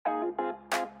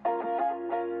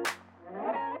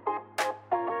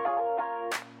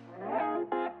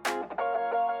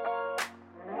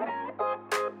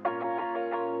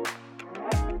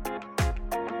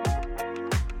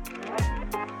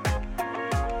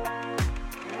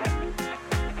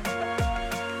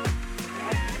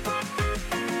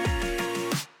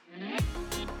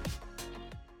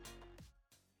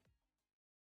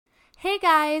Hey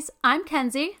guys, I'm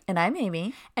Kenzie. And I'm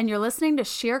Amy. And you're listening to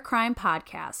Sheer Crime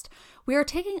Podcast. We are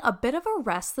taking a bit of a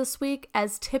rest this week,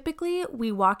 as typically we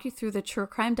walk you through the true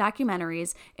crime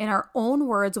documentaries in our own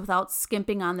words without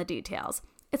skimping on the details.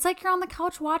 It's like you're on the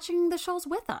couch watching the shows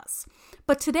with us.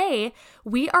 But today,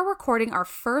 we are recording our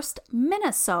first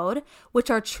Minne-Sode, which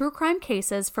are true crime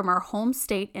cases from our home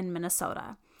state in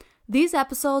Minnesota. These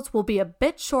episodes will be a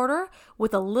bit shorter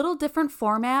with a little different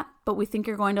format, but we think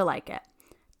you're going to like it.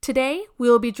 Today, we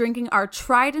will be drinking our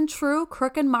tried and true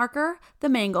Crook and Marker, the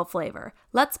mango flavor.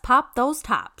 Let's pop those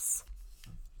tops.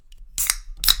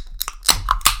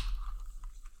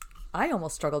 I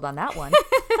almost struggled on that one.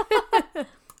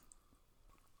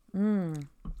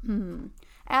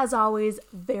 As always,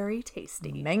 very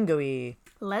tasty. Mango-y.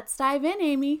 Let's dive in,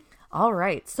 Amy. All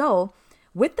right. So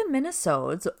with the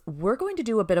Minne-Sodes, we're going to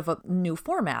do a bit of a new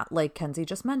format, like Kenzie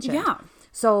just mentioned. Yeah.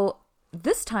 So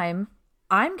this time,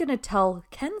 I'm going to tell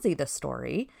Kenzie the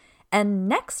story, and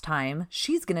next time,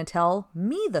 she's going to tell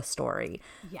me the story.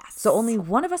 Yes. So only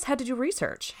one of us had to do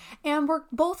research. And we're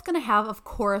both going to have, of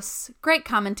course, great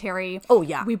commentary. Oh,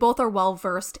 yeah. We both are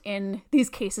well-versed in these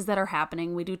cases that are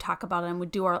happening. We do talk about it, and we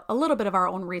do a little bit of our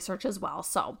own research as well.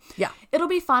 So yeah, it'll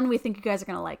be fun. We think you guys are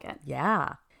going to like it.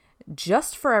 Yeah.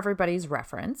 Just for everybody's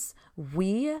reference,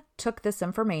 we took this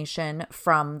information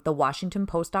from the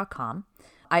WashingtonPost.com.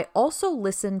 I also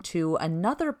listened to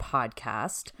another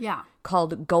podcast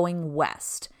called Going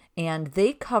West, and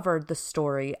they covered the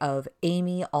story of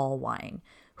Amy Allwine,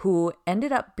 who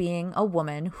ended up being a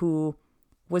woman who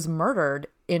was murdered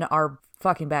in our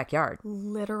fucking backyard.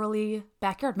 Literally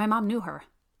backyard. My mom knew her.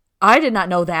 I did not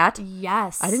know that.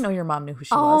 Yes. I didn't know your mom knew who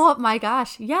she was. Oh my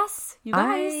gosh. Yes. You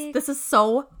guys. This is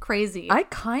so crazy. I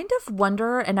kind of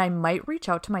wonder, and I might reach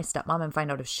out to my stepmom and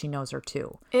find out if she knows her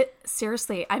too.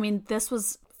 Seriously. I mean, this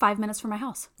was 5 minutes from my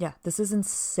house. Yeah. This is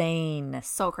insane.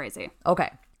 So crazy. Okay.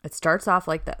 It starts off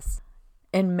like this.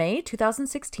 In May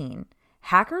 2016,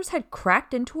 hackers had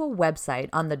cracked into a website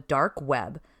on the dark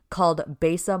web called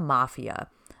Besa Mafia,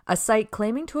 a site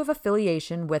claiming to have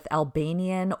affiliation with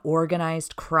Albanian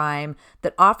organized crime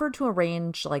that offered to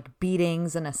arrange like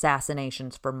beatings and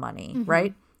assassinations for money,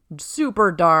 right?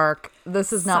 Super dark.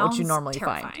 This is not what you normally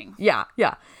find. Yeah.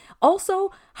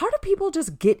 Also, how do people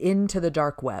just get into the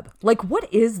dark web? Like,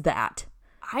 what is that?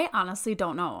 I honestly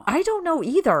don't know. I don't know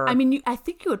either. I mean, I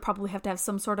think you would probably have to have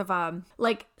some sort of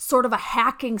a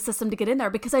hacking system to get in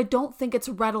there, because I don't think it's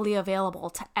readily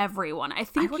available to everyone. I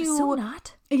think I would assume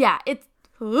not. Yeah, it's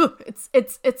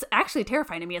actually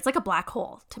terrifying to me. It's like a black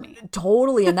hole to me.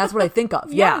 Totally, and that's what I think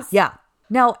of. Yes. Yeah.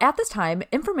 Now, at this time,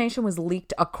 information was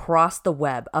leaked across the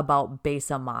web about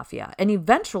Besa Mafia, and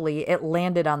eventually it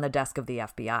landed on the desk of the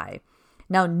FBI.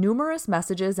 Now, numerous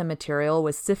messages and material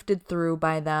was sifted through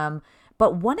by them,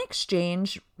 but one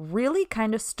exchange really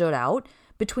kind of stood out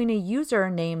between a user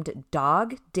named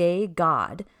Dog Day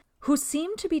God, who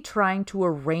seemed to be trying to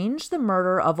arrange the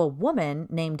murder of a woman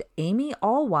named Amy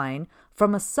Allwine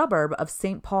from a suburb of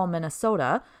St. Paul,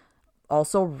 Minnesota,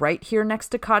 also right here next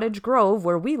to Cottage Grove,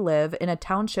 where we live, in a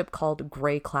township called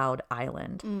Gray Cloud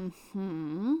Island.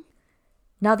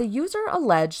 Now, the user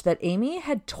alleged that Amy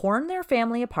had torn their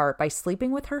family apart by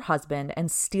sleeping with her husband and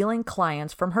stealing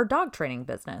clients from her dog training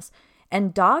business.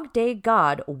 And Dog Day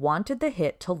God wanted the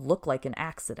hit to look like an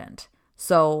accident.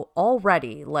 So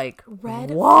already, like,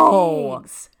 red whoa,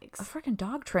 flags. A freaking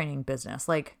dog training business.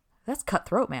 Like, that's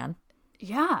cutthroat, man.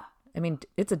 Yeah. I mean,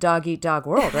 it's a dog-eat-dog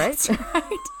world, right? That's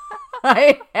right.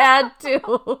 I had to.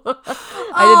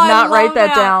 I did not write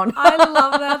that down. I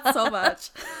love that so much.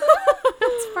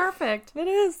 It's perfect. It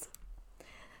is.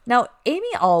 Now, Amy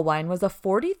Allwine was a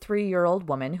 43-year-old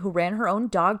woman who ran her own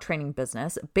dog training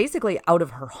business, basically out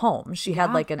of her home. She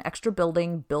had like an extra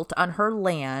building built on her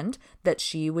land that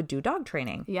she would do dog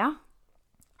training. Yeah.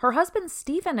 Her husband,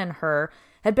 Stephen, and her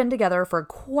had been together for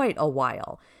quite a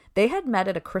while. They had met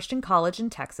at a Christian college in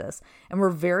Texas and were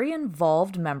very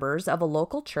involved members of a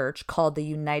local church called the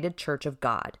United Church of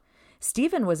God.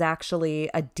 Stephen was actually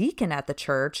a deacon at the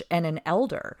church and an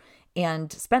elder,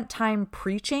 and spent time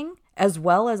preaching as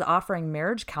well as offering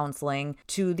marriage counseling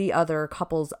to the other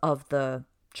couples of the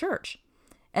church.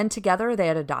 And together they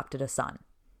had adopted a son.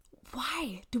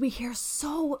 Why do we hear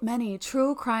so many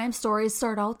true crime stories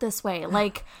start out this way?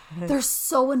 Like, they're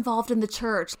so involved in the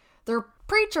church. They're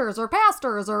preachers or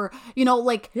pastors or,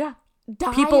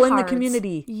 people in the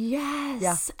community. Yes.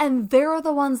 Yeah. And they're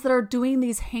the ones that are doing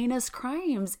these heinous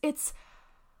crimes. It's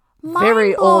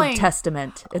very Old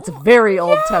Testament. It's very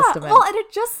Old Testament. Well, and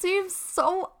it just seems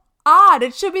so odd.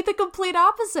 It should be the complete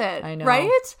opposite. I know.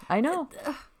 Right? I know.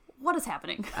 What is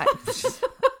happening?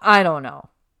 I don't know.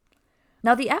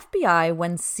 Now, the FBI,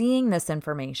 when seeing this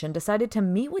information, decided to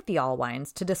meet with the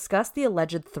Allwines to discuss the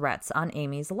alleged threats on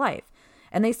Amy's life.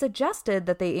 And they suggested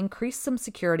that they increase some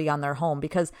security on their home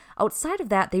because outside of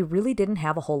that, they really didn't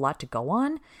have a whole lot to go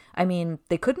on. I mean,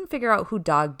 they couldn't figure out who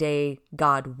Dog Day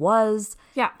God was.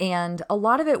 Yeah. And a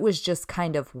lot of it was just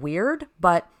kind of weird,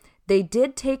 but they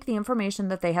did take the information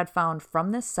that they had found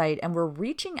from this site and were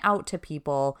reaching out to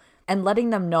people and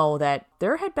letting them know that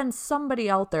there had been somebody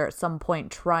out there at some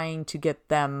point trying to get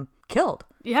them killed.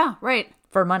 Yeah, right.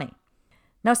 For money.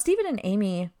 Now, Stephen and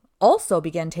Amy also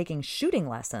began taking shooting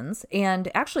lessons and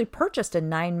actually purchased a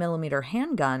 9mm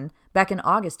handgun back in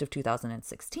August of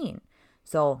 2016.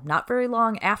 So not very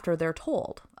long after they're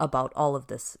told about all of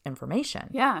this information.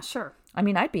 Yeah, sure. I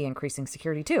mean, I'd be increasing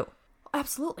security too.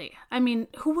 Absolutely. I mean,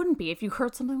 who wouldn't be if you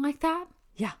heard something like that?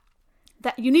 Yeah.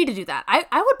 That you need to do that. I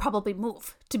would probably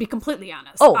move, to be completely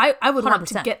honest. Oh, I would 100%. want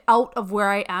to get out of where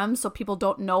I am so people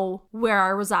don't know where I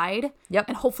reside. Yep.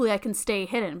 And hopefully I can stay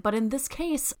hidden. But in this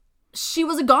case, she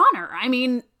was a goner. I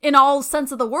mean, in all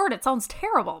sense of the word, it sounds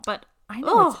terrible, but I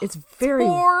know it's very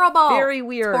horrible. Very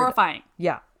weird. It's horrifying.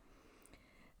 Yeah.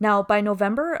 Now, by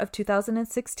November of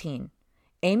 2016,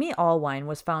 Amy Allwine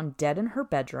was found dead in her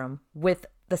bedroom with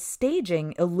the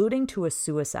staging alluding to a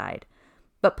suicide,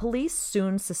 but police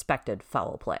soon suspected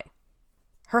foul play.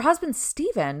 Her husband,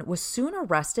 Stephen, was soon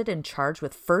arrested and charged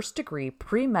with first-degree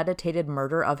premeditated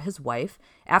murder of his wife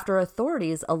after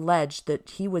authorities alleged that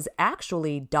he was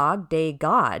actually Dog Day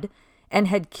God and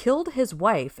had killed his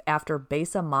wife after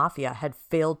Besa Mafia had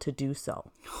failed to do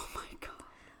so. Oh my God.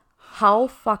 How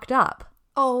fucked up?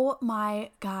 Oh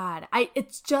my God.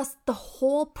 It's just the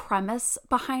whole premise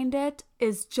behind it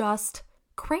is just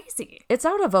crazy. It's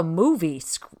out of a movie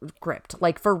script.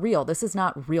 Like, for real. This is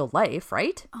not real life,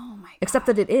 right? Oh my God. Except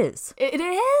that it is. It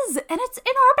is. And it's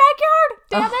in our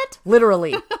backyard. Damn it.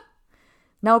 Literally.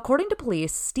 Now, according to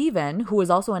police, Stephen, who was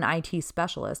also an IT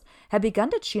specialist, had begun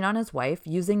to cheat on his wife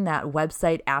using that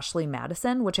website Ashley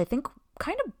Madison, which I think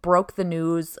kind of broke the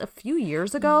news a few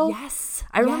years ago. Yes.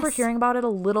 I remember hearing about it a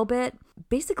little bit.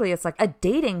 Basically, it's like a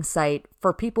dating site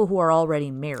for people who are already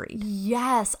married.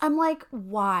 Yes. I'm like,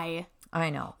 why? I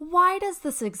know. Why does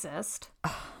this exist?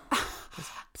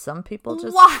 Some people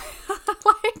just Why?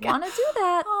 Like, want to do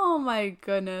that. oh my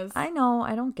goodness. I know.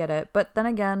 I don't get it. But then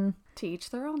again, To each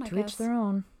their own, I to guess. each their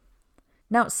own.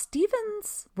 Now,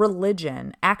 Stephen's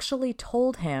religion actually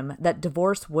told him that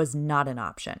divorce was not an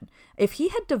option. If he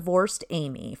had divorced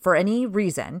Amy for any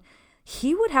reason,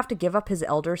 he would have to give up his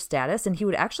elder status and he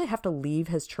would actually have to leave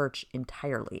his church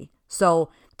entirely. So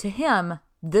to him,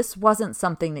 this wasn't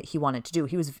something that he wanted to do.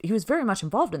 He was very much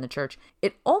involved in the church.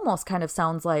 It almost kind of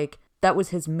sounds like that was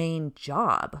his main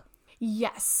job.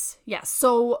 Yes. Yes.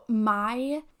 So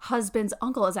my husband's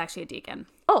uncle is actually a deacon.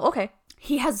 Oh, okay.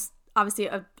 He has obviously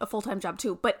a full-time job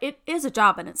too, but it is a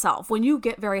job in itself. When you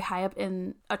get very high up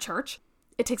in a church,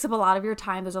 it takes up a lot of your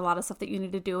time. There's a lot of stuff that you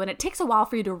need to do, and it takes a while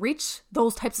for you to reach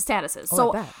those types of statuses. Oh, so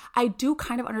I bet. I do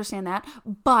kind of understand that,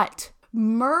 but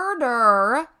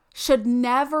murder should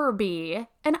never be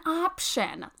an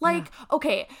option. Like,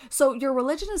 okay, so your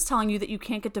religion is telling you that you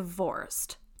can't get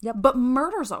divorced. Yep. But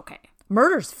murder's okay.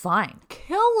 Murder's fine.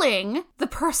 Killing the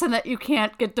person that you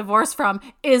can't get divorced from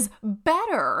is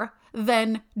better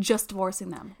than just divorcing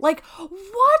them. Like,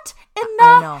 what in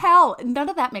the hell? None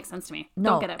of that makes sense to me.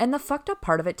 No. Don't get it. And the fucked up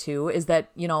part of it too is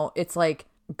that, it's like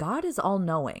God is all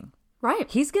knowing. Right.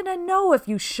 He's going to know if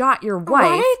you shot your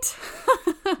wife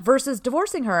Right? versus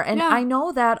divorcing her. And Yeah. I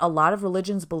know that a lot of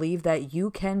religions believe that you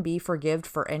can be forgived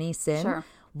for any sin. Sure.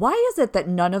 Why is it that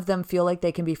none of them feel like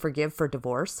they can be forgiven for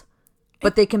divorce,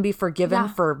 but they can be forgiven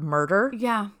for murder?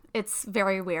 Yeah. It's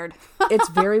very weird. It's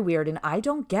very weird, and I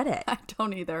don't get it. I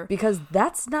don't either. Because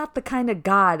that's not the kind of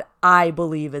God I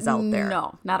believe is out there.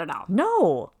 No, not at all.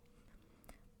 No.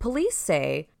 Police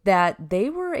say that they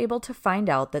were able to find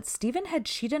out that Stephen had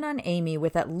cheated on Amy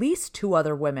with at least 2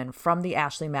 other women from the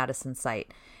Ashley Madison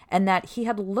site, and that he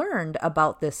had learned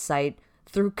about this site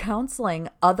through counseling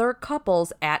other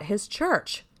couples at his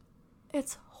church.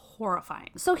 It's horrifying.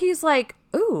 So he's like,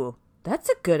 ooh, that's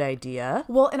a good idea.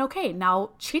 Well, and okay,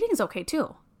 now cheating is okay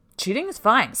too. Cheating is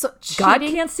fine. So God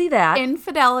cheating, can't see that.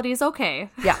 Infidelity is okay.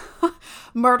 Yeah.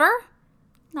 Murder?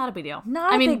 Not a big deal.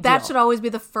 Not a I mean, big that deal. should always be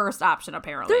the first option,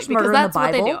 apparently. There's because murder in the that's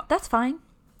what they Bible. do. That's fine.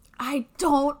 I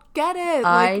don't get it.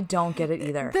 I don't get it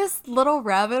either. This little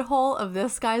rabbit hole of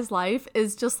this guy's life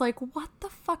is just like, what the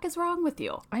fuck is wrong with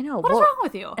you? I know. What is wrong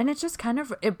with you? And it's just kind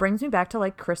of, it brings me back to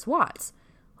like Chris Watts.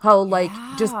 How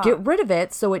just get rid of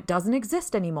it so it doesn't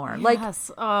exist anymore.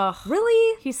 Yes.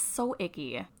 Really? He's so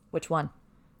icky. Which one?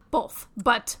 Both.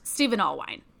 But Stephen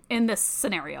Allwine in this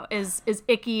scenario is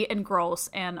icky and gross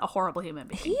and a horrible human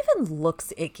being. He even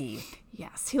looks icky.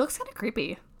 Yes, he looks kind of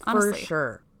creepy, honestly. For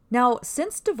sure. Now,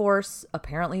 since divorce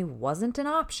apparently wasn't an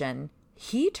option,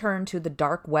 he turned to the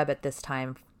dark web at this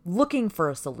time looking for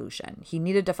a solution. He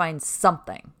needed to find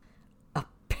something.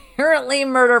 Apparently,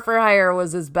 murder for hire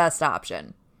was his best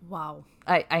option. Wow.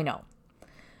 I know.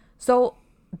 So,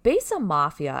 Besa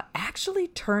Mafia actually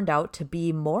turned out to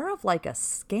be more of like a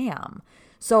scam.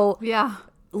 So, yeah,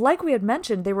 like we had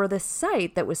mentioned, they were this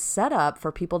site that was set up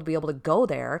for people to be able to go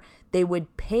there. They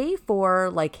would pay for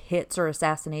like hits or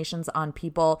assassinations on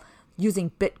people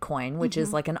using Bitcoin, which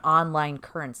is like an online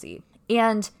currency.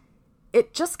 And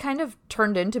it just kind of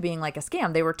turned into being like a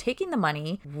scam. They were taking the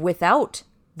money without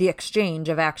the exchange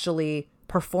of actually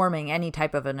performing any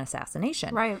type of an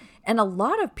assassination. Right. And a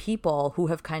lot of people who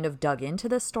have kind of dug into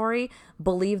this story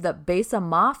believe that Besa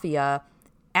Mafia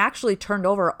actually turned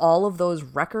over all of those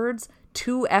records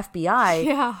to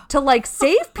FBI to like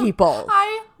save people.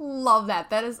 I love that.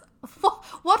 That is,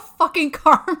 what fucking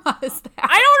karma is that?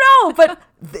 I don't know, but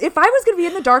if I was going to be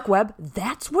in the dark web,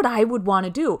 that's what I would want to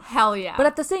do. Hell yeah. But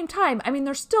at the same time, I mean,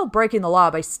 they're still breaking the law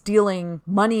by stealing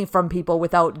money from people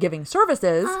without giving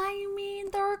services. I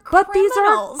mean, they're criminals. But these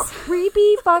are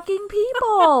creepy fucking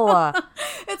people.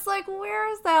 It's like,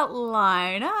 where is that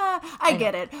line? I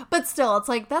get it. But still, it's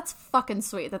like, that's fucking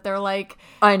sweet that they're like,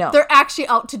 I know. They're actually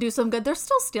out to do some good. They're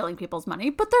still stealing people's money,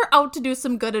 but they're out to do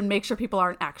some good and make sure people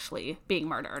aren't actually being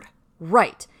murdered.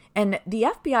 Right. And the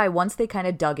FBI, once they kind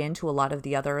of dug into a lot of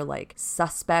the other like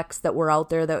suspects that were out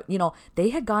there that, you know, they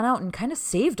had gone out and kind of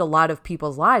saved a lot of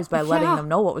people's lives by letting them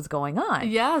know what was going on.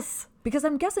 Yes. Because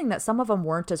I'm guessing that some of them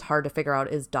weren't as hard to figure out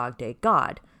as Dog Day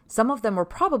God. Some of them were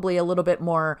probably a little bit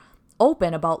more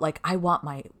open about like, I want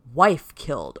my wife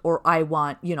killed, or I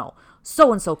want, you know,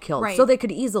 so-and-so killed. Right. So they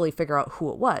could easily figure out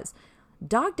who it was.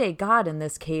 Dog Day God in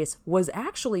this case was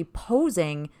actually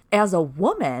posing as a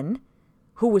woman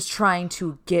who was trying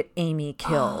to get Amy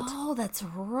killed. Oh, that's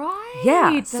right.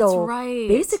 Yeah, that's so right.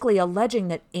 Basically alleging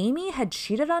that Amy had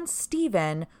cheated on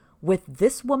Steven with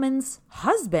this woman's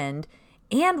husband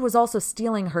and was also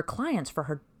stealing her clients for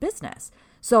her business.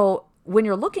 So when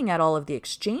you're looking at all of the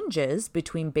exchanges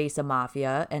between Besa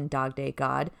Mafia and Dog Day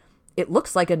God, it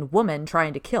looks like a woman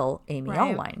trying to kill Amy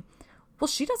Allwine. Well,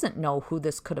 she doesn't know who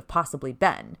this could have possibly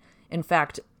been. In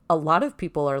fact, a lot of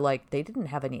people are like, they didn't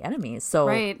have any enemies. So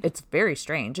it's very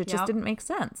strange. It just didn't make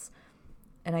sense.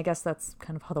 And I guess that's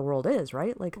kind of how the world is,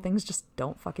 right? Like things just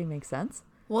don't fucking make sense.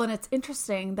 Well, and it's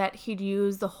interesting that he'd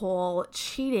use the whole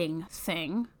cheating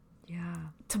thing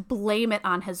to blame it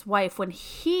on his wife when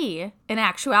he, in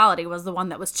actuality, was the one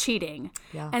that was cheating.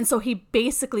 Yeah. And so he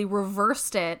basically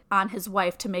reversed it on his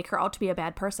wife to make her out to be a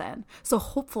bad person. So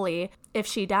hopefully, if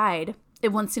she died, it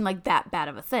wouldn't seem like that bad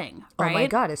of a thing, right? Oh my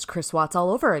God, it's Chris Watts all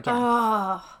over again.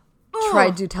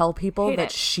 Tried to tell people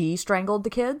that she strangled the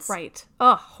kids. Right.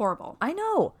 Oh, horrible. I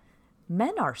know.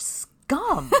 Men are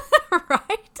scum.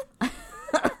 Right?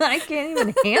 I can't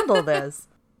even handle this.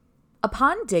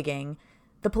 Upon digging,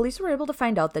 the police were able to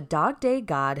find out that Dog Day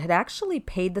God had actually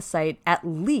paid the site at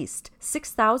least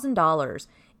 $6,000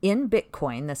 in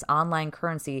Bitcoin, this online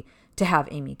currency, to have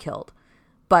Amy killed.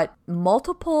 But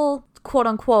multiple, quote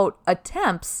unquote,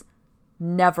 attempts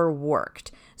never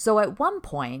worked. So at one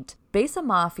point, Besa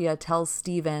Mafia tells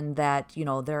Steven that, you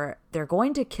know, they're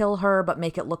going to kill her, but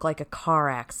make it look like a car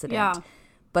accident. Yeah.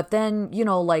 But then, you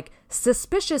know, like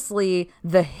suspiciously,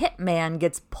 the hitman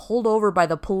gets pulled over by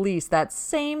the police that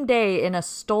same day in a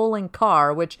stolen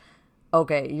car, which,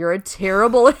 okay, you're a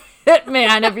terrible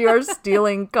hitman if you're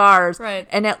stealing cars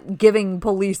and at giving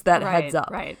police that heads up.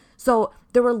 Right. So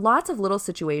there were lots of little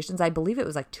situations, I believe it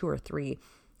was like 2 or 3,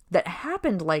 that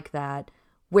happened like that,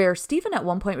 where Steven at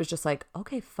one point was just like,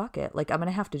 okay, fuck it. Like, I'm going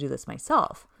to have to do this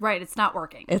myself. Right. It's not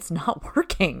working. It's not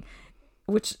working,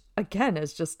 which, again,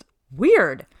 is just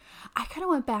weird. I kind of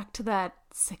went back to that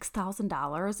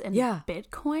 $6,000 in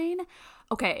Bitcoin.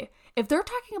 Okay. If they're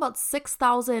talking about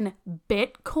 6,000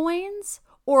 Bitcoins,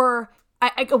 or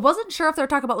I wasn't sure if they're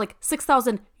talking about like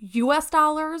 6,000 US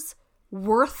dollars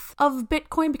worth of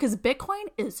Bitcoin, because Bitcoin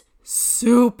is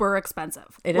super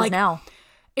expensive. It is now.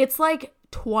 It's like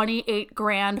 28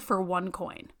 grand for one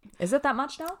coin. Is it that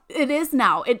much now? It is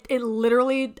now. It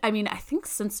literally, I mean, I think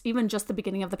since even just the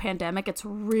beginning of the pandemic, it's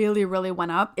really, really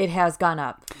went up. It has gone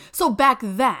up. So back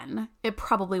then, it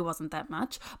probably wasn't that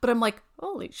much. But I'm like,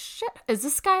 holy shit, is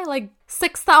this guy like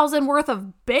 6,000 worth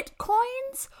of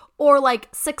Bitcoins? Or like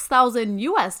 6,000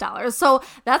 US dollars. So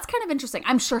that's kind of interesting.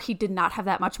 I'm sure he did not have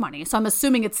that much money. So I'm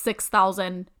assuming it's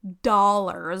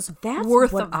 $6,000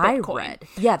 worth of Bitcoin. I read.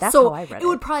 Yeah, that's how I read it. It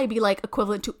would probably be like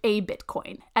equivalent to a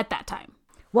Bitcoin at that time.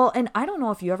 Well, and I don't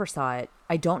know if you ever saw it.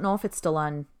 I don't know if it's still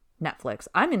on Netflix.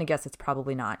 I'm going to guess it's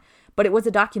probably not. But it was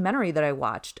a documentary that I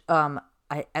watched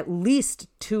at least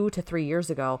 2 to 3 years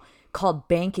ago called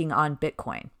Banking on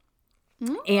Bitcoin.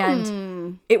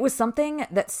 And it was something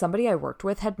that somebody I worked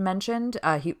with had mentioned.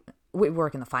 We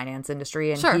work in the finance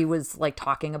industry, and Sure. he was like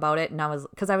talking about it. And I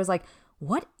was like,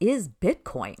 what is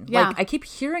Bitcoin? Yeah. Like, I keep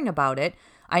hearing about it.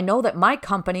 I know that my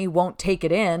company won't take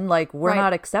it in. Like, we're Right.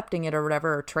 not accepting it or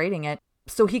whatever, or trading it.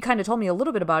 So he kind of told me a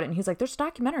little bit about it, and he's like, there's a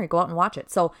documentary, go out and watch it.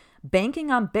 So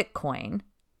Banking on Bitcoin,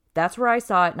 that's where I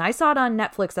saw it. And I saw it on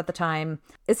Netflix at the time.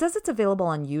 It says it's available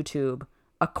on YouTube,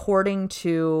 according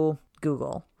to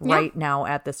Google right now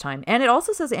at this time. And it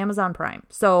also says Amazon Prime.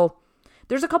 So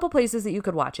there's a couple places that you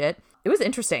could watch it. It was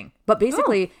interesting. But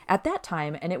basically at that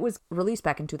time, and it was released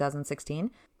back in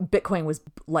 2016, Bitcoin was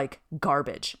like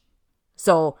garbage.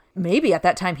 So maybe at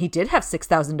that time he did have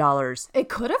 $6,000 It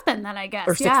could have been then, I guess.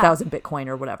 or 6,000 Bitcoin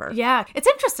or whatever. Yeah. It's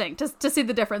interesting to see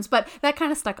the difference, but that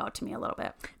kind of stuck out to me a little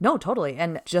bit. No, totally.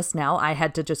 And just now I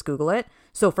had to just Google it.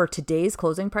 So for today's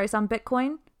closing price on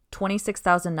Bitcoin,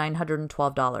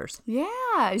 $26,912.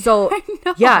 Yeah. So I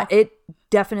know. yeah, it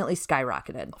definitely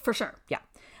skyrocketed. For sure. Yeah.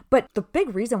 But the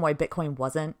big reason why Bitcoin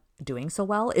wasn't doing so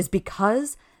well is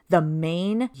because the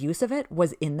main use of it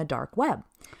was in the dark web.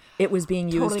 It was being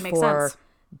used Totally makes for sense.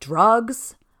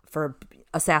 drugs, for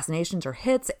assassinations or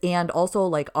hits, and also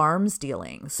like arms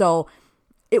dealing. So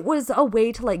it was a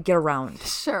way to like get around.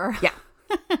 Sure. Yeah.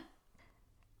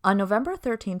 On November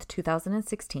 13th,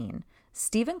 2016,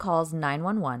 Stephen calls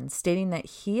 911 stating that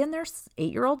he and their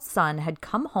 8-year-old son had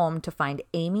come home to find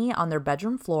Amy on their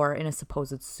bedroom floor in a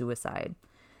supposed suicide.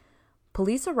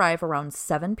 Police arrive around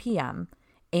 7 p.m.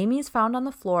 Amy is found on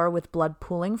the floor with blood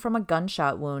pooling from a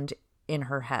gunshot wound in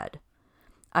her head.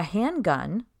 A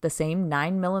handgun, the same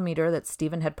 9mm that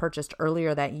Stephen had purchased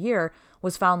earlier that year,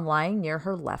 was found lying near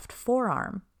her left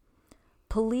forearm.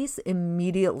 Police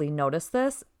immediately noticed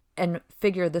this and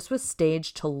figure this was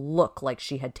staged to look like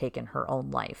she had taken her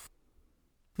own life.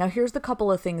 Now, here's the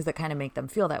couple of things that kind of make them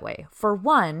feel that way. For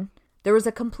one, there was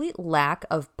a complete lack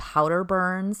of powder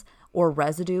burns or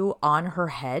residue on her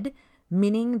head,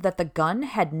 meaning that the gun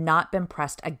had not been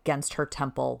pressed against her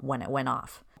temple when it went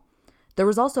off. There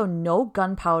was also no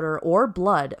gunpowder or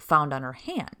blood found on her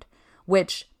hand,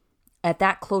 which, at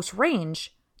that close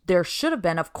range, there should have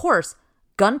been, of course,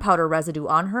 gunpowder residue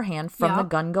on her hand from the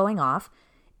gun going off,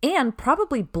 and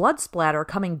probably blood splatter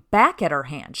coming back at her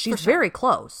hand. She's very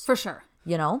close. For sure.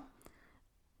 You know?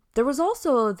 There was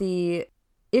also the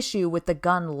issue with the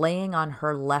gun laying on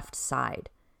her left side.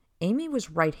 Amy was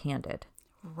right-handed.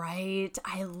 Right.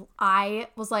 I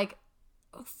was like,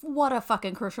 what a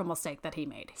fucking crucial mistake that he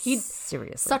made.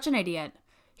 Seriously. Such an idiot.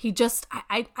 He just,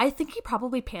 I think he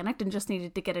probably panicked and just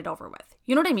needed to get it over with.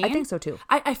 You know what I mean? I think so too.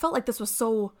 I felt like this was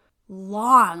so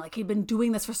long, like he'd been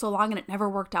doing this for so long and it never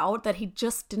worked out, that he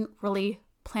just didn't really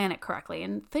plan it correctly.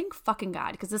 And thank fucking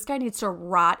God, because this guy needs to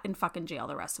rot in fucking jail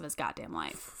the rest of his goddamn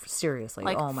life. Seriously.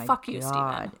 Like, oh my fuck God. you,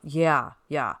 Stephen. Yeah,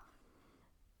 yeah.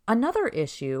 Another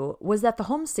issue was that the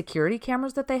home security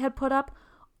cameras that they had put up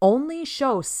only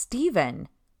show Stephen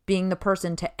being the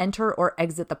person to enter or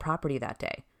exit the property that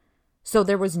day. So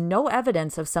there was no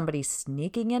evidence of somebody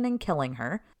sneaking in and killing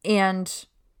her. And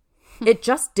it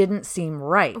just didn't seem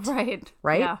right. Right.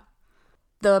 Right? Yeah.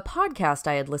 The podcast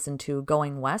I had listened to,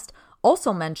 Going West,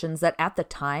 also mentions that at the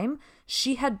time,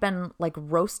 she had been like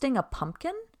roasting a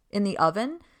pumpkin in the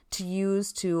oven to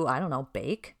use to, I don't know,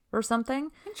 bake or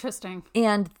something. Interesting.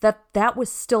 And that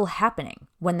was still happening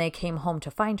when they came home to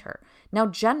find her. Now,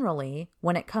 generally,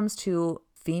 when it comes to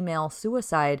female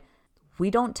suicide, we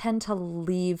don't tend to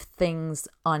leave things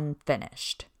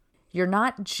unfinished. You're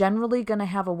not generally going to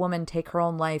have a woman take her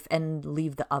own life and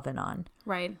leave the oven on.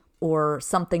 Right. Or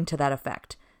something to that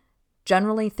effect.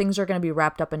 Generally, things are going to be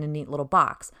wrapped up in a neat little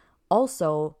box.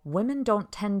 Also, women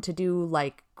don't tend to do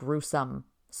like gruesome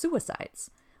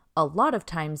suicides. A lot of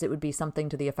times it would be something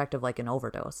to the effect of like an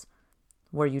overdose,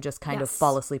 where you just kind of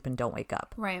fall asleep and don't wake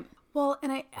up. Right. Well,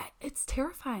 and it's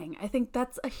terrifying. I think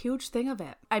that's a huge thing of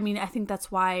it. I mean, I think that's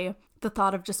why the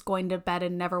thought of just going to bed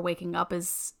and never waking up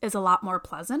is a lot more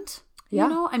pleasant. Yeah. You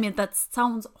know? I mean, that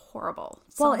sounds horrible.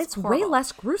 Well, it's way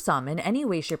less gruesome in any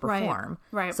way, shape, or form.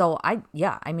 Right. So I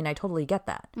totally get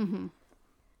that. Mm-hmm.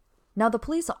 Now, the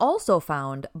police also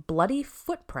found bloody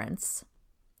footprints.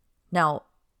 Now,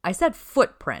 I said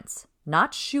footprints,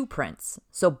 not shoe prints.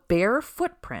 So bare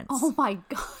footprints. Oh my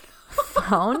God.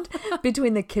 Found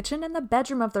between the kitchen and the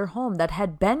bedroom of their home that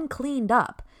had been cleaned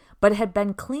up, but had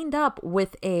been cleaned up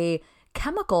with a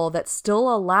chemical that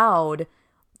still allowed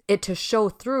it to show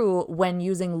through when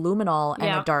using luminol and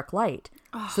a dark light.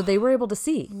 So they were able to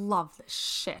see. Love this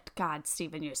shit. God,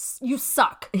 Steven, you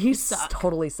suck. He suck.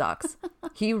 totally sucks.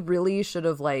 He really should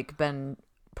have like been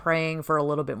praying for a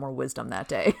little bit more wisdom that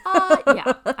day.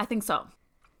 Yeah, I think so.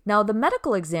 Now, the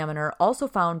medical examiner also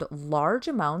found large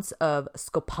amounts of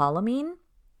scopolamine.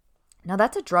 Now,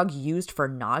 that's a drug used for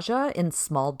nausea in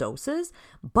small doses,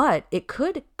 but it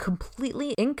could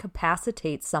completely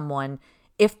incapacitate someone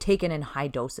if taken in high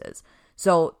doses.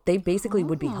 So they basically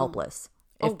would be helpless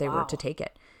if they were to take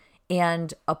it.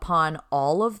 And upon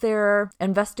all of their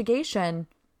investigation,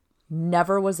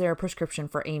 never was there a prescription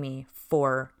for Amy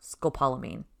for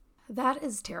scopolamine. That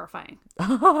is terrifying.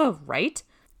 Right?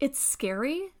 It's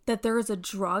scary that there is a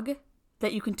drug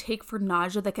that you can take for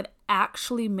nausea that could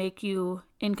actually make you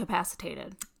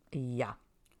incapacitated. Yeah.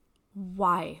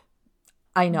 Why?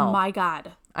 I know. My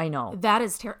God. I know. That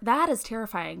is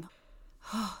terrifying.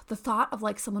 The thought of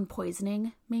like someone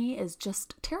poisoning me is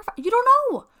just terrifying. You don't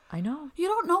know. I know. You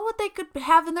don't know what they could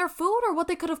have in their food or what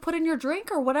they could have put in your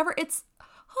drink or whatever. It's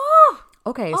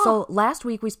Okay, so last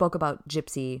week we spoke about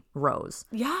Gypsy Rose.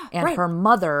 Yeah, and right. her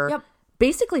mother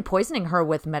basically poisoning her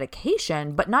with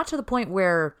medication, but not to the point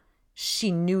where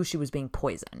she knew she was being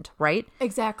poisoned, right?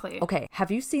 Exactly. Okay,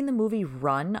 have you seen the movie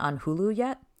Run on Hulu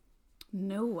yet?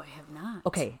 No, I have not.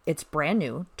 Okay, it's brand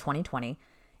new, 2020.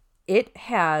 It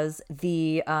has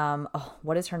the,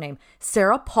 what is her name?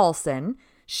 Sarah Paulson.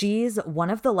 She's one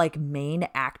of the like main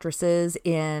actresses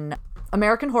in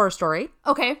American Horror Story.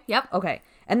 Okay, yep. Okay.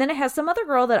 And then it has some other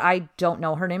girl that I don't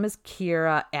know. Her name is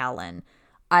Kiera Allen.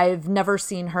 I've never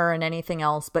seen her in anything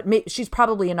else, but she's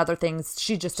probably in other things.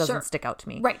 She just doesn't stick out to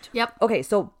me. Right. Yep. Okay.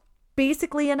 So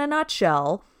basically, in a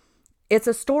nutshell, it's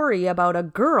a story about a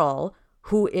girl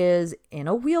who is in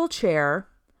a wheelchair,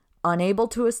 unable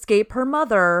to escape her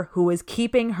mother, who is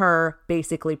keeping her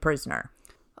basically prisoner.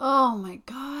 Oh my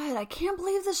God. I can't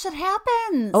believe this shit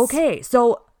happens. Okay.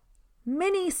 So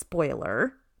mini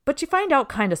spoiler, but you find out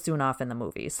kind of soon off in the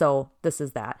movie. So this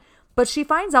is that. But she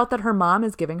finds out that her mom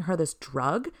is giving her this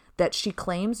drug that she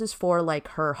claims is for like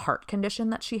her heart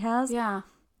condition that she has. Yeah.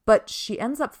 But she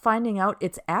ends up finding out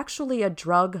it's actually a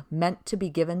drug meant to be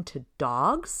given to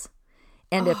dogs.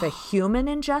 And if a human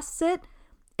ingests it,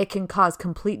 it can cause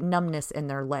complete numbness in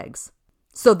their legs.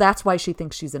 So that's why she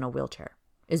thinks she's in a wheelchair,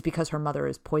 is because her mother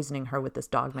is poisoning her with this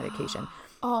dog medication.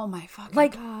 Oh my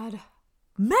fucking God.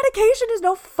 Medication is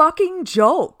no fucking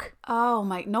joke. Oh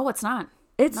my, no, it's not.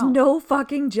 It's no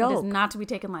fucking joke. It is not to be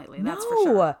taken lightly. That's for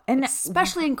sure. And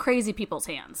especially in crazy people's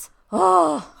hands.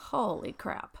 Oh, holy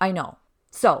crap. I know.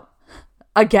 So,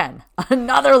 again,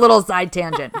 another little side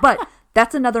tangent, but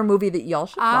that's another movie that y'all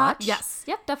should watch. Yes.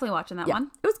 Yep. Definitely watching that one.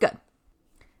 It was good.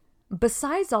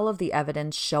 Besides all of the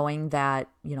evidence showing that,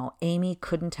 Amy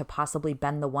couldn't have possibly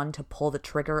been the one to pull the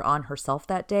trigger on herself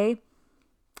that day,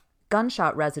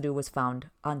 gunshot residue was found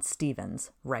on Steven's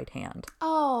right hand.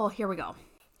 Oh, here we go.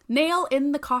 Nail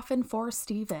in the coffin for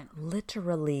Steven.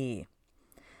 Literally.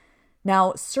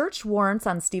 Now, search warrants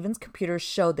on Steven's computer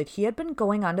showed that he had been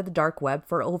going onto the dark web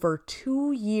for over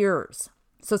 2 years.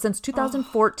 So since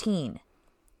 2014,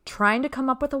 trying to come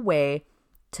up with a way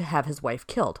to have his wife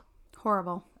killed.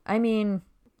 Horrible. I mean,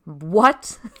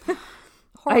 what?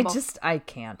 Horrible. I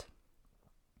can't.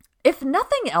 If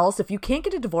nothing else, if you can't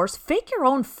get a divorce, fake your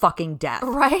own fucking death.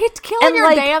 Right? Kill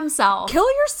your damn self. Kill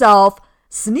yourself,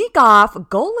 sneak off,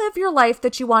 go live your life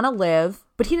that you want to live.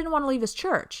 But he didn't want to leave his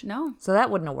church. No. So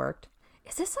that wouldn't have worked.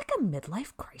 Is this like a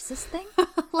midlife crisis thing?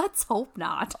 Let's hope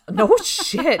not. No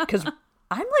shit, because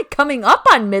I'm like coming up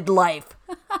on midlife.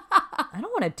 I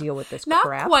don't want to deal with this crap.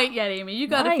 Not quite yet, Amy. You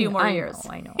got a few more years.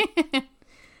 I know.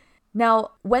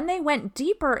 Now, when they went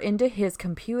deeper into his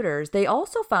computers, they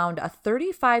also found a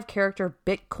 35-character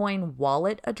Bitcoin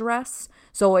wallet address.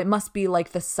 So it must be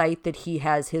like the site that he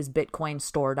has his Bitcoin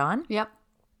stored on. Yep.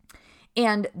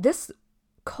 And this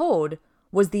code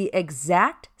was the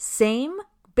exact same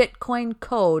Bitcoin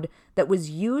code that was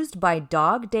used by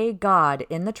Dog Day God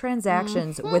in the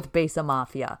transactions with Besa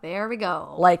Mafia. There we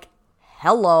go. Like,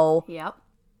 hello. Yep.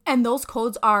 And those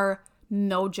codes are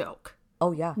no joke.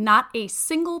 Oh, yeah. Not a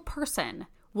single person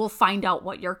will find out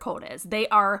what your code is. They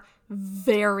are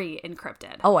very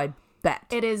encrypted. Oh, I bet.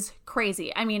 It is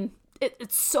crazy. I mean,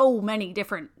 it's so many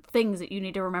different things that you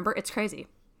need to remember. It's crazy.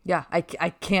 Yeah, I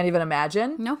can't even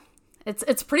imagine. No.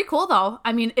 It's pretty cool, though.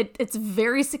 I mean, it's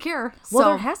very secure. Well,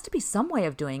 there has to be some way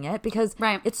of doing it because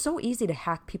Right. It's so easy to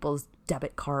hack people's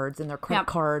debit cards and their credit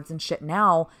cards and shit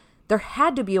now. There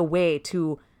had to be a way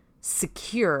to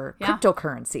secure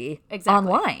cryptocurrency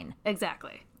online.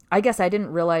 Exactly. I guess I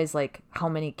didn't realize like how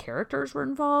many characters were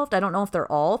involved. I don't know if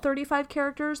they're all 35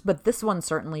 characters, but this one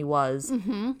certainly was.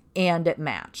 Mm-hmm. And it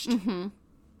matched. Mm-hmm.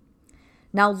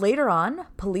 Now, later on,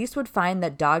 police would find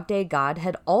that Dog Day God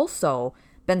had also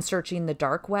been searching the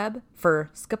dark web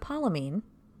for scopolamine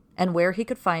and where he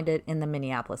could find it in the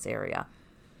Minneapolis area.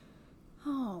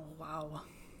 Oh, wow.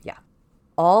 Yeah.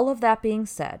 All of that being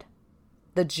said,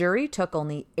 the jury took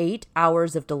only 8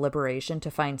 hours of deliberation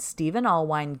to find Stephen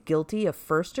Allwine guilty of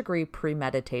first-degree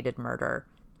premeditated murder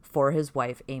for his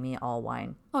wife, Amy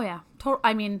Allwine. Oh, yeah.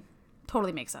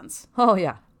 Totally makes sense. Oh,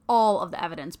 yeah. All of the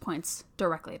evidence points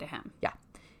directly to him. Yeah.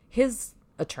 His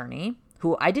attorney,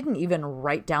 who I didn't even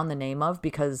write down the name of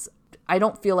because I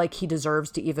don't feel like he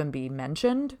deserves to even be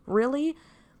mentioned, really.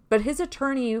 But his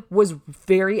attorney was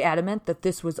very adamant that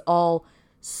this was all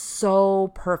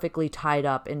so perfectly tied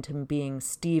up into being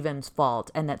Stephen's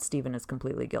fault and that Stephen is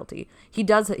completely guilty.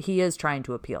 He is trying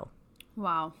to appeal.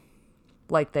 Wow.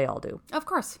 Like they all do. Of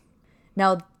course.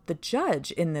 Now, the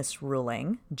judge in this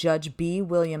ruling, Judge B.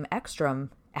 William Ekstrom,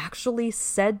 actually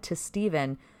said to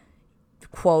Stephen,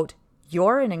 quote,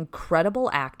 "You're an incredible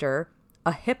actor,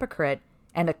 a hypocrite,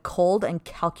 and a cold and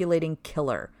calculating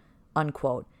killer,"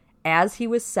 unquote, as he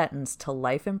was sentenced to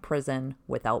life in prison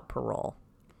without parole.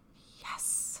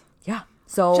 Yes. Yeah.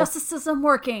 So justice isn't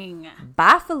working.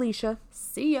 Bye, Felicia.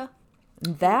 See ya.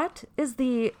 That is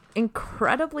the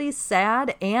incredibly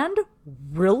sad and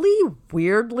really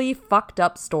weirdly fucked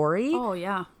up story. Oh,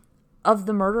 yeah. Of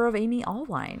the murder of Amy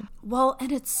Allwine. Well,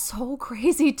 and it's so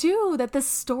crazy, too, that this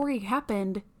story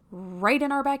happened right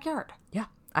in our backyard. Yeah.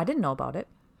 I didn't know about it.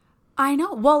 I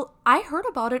know. Well, I heard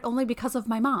about it only because of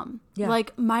my mom. Yeah.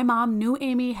 Like, my mom knew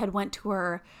Amy, had went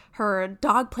to her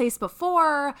dog place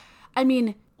before. I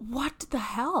mean, what the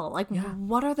hell? Like,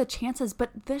 What are the chances?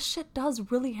 But this shit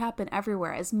does really happen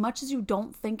everywhere. As much as you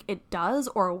don't think it does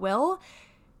or will,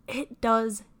 it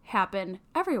does happen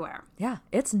everywhere. Yeah.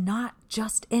 It's not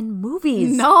just in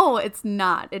movies. No, it's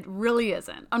not. It really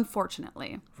isn't,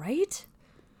 unfortunately. Right?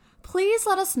 Please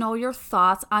let us know your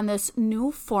thoughts on this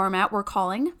new format we're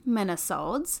calling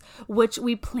Minne-Sodes, which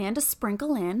we plan to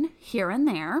sprinkle in here and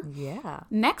there. Yeah.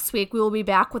 Next week, we will be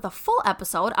back with a full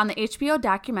episode on the HBO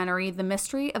documentary The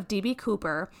Mystery of D.B.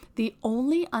 Cooper, the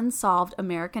only unsolved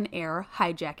American air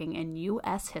hijacking in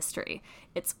U.S. history.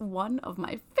 It's one of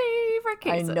my favorite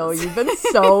cases. I know, you've been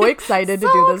so excited to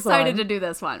do this one. So excited to do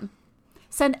this one.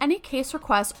 Send any case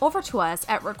requests over to us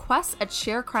at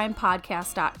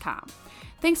requests@sharecrimepodcast.com.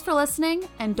 Thanks for listening,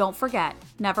 and don't forget,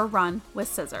 never run with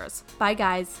scissors. Bye,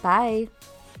 guys. Bye.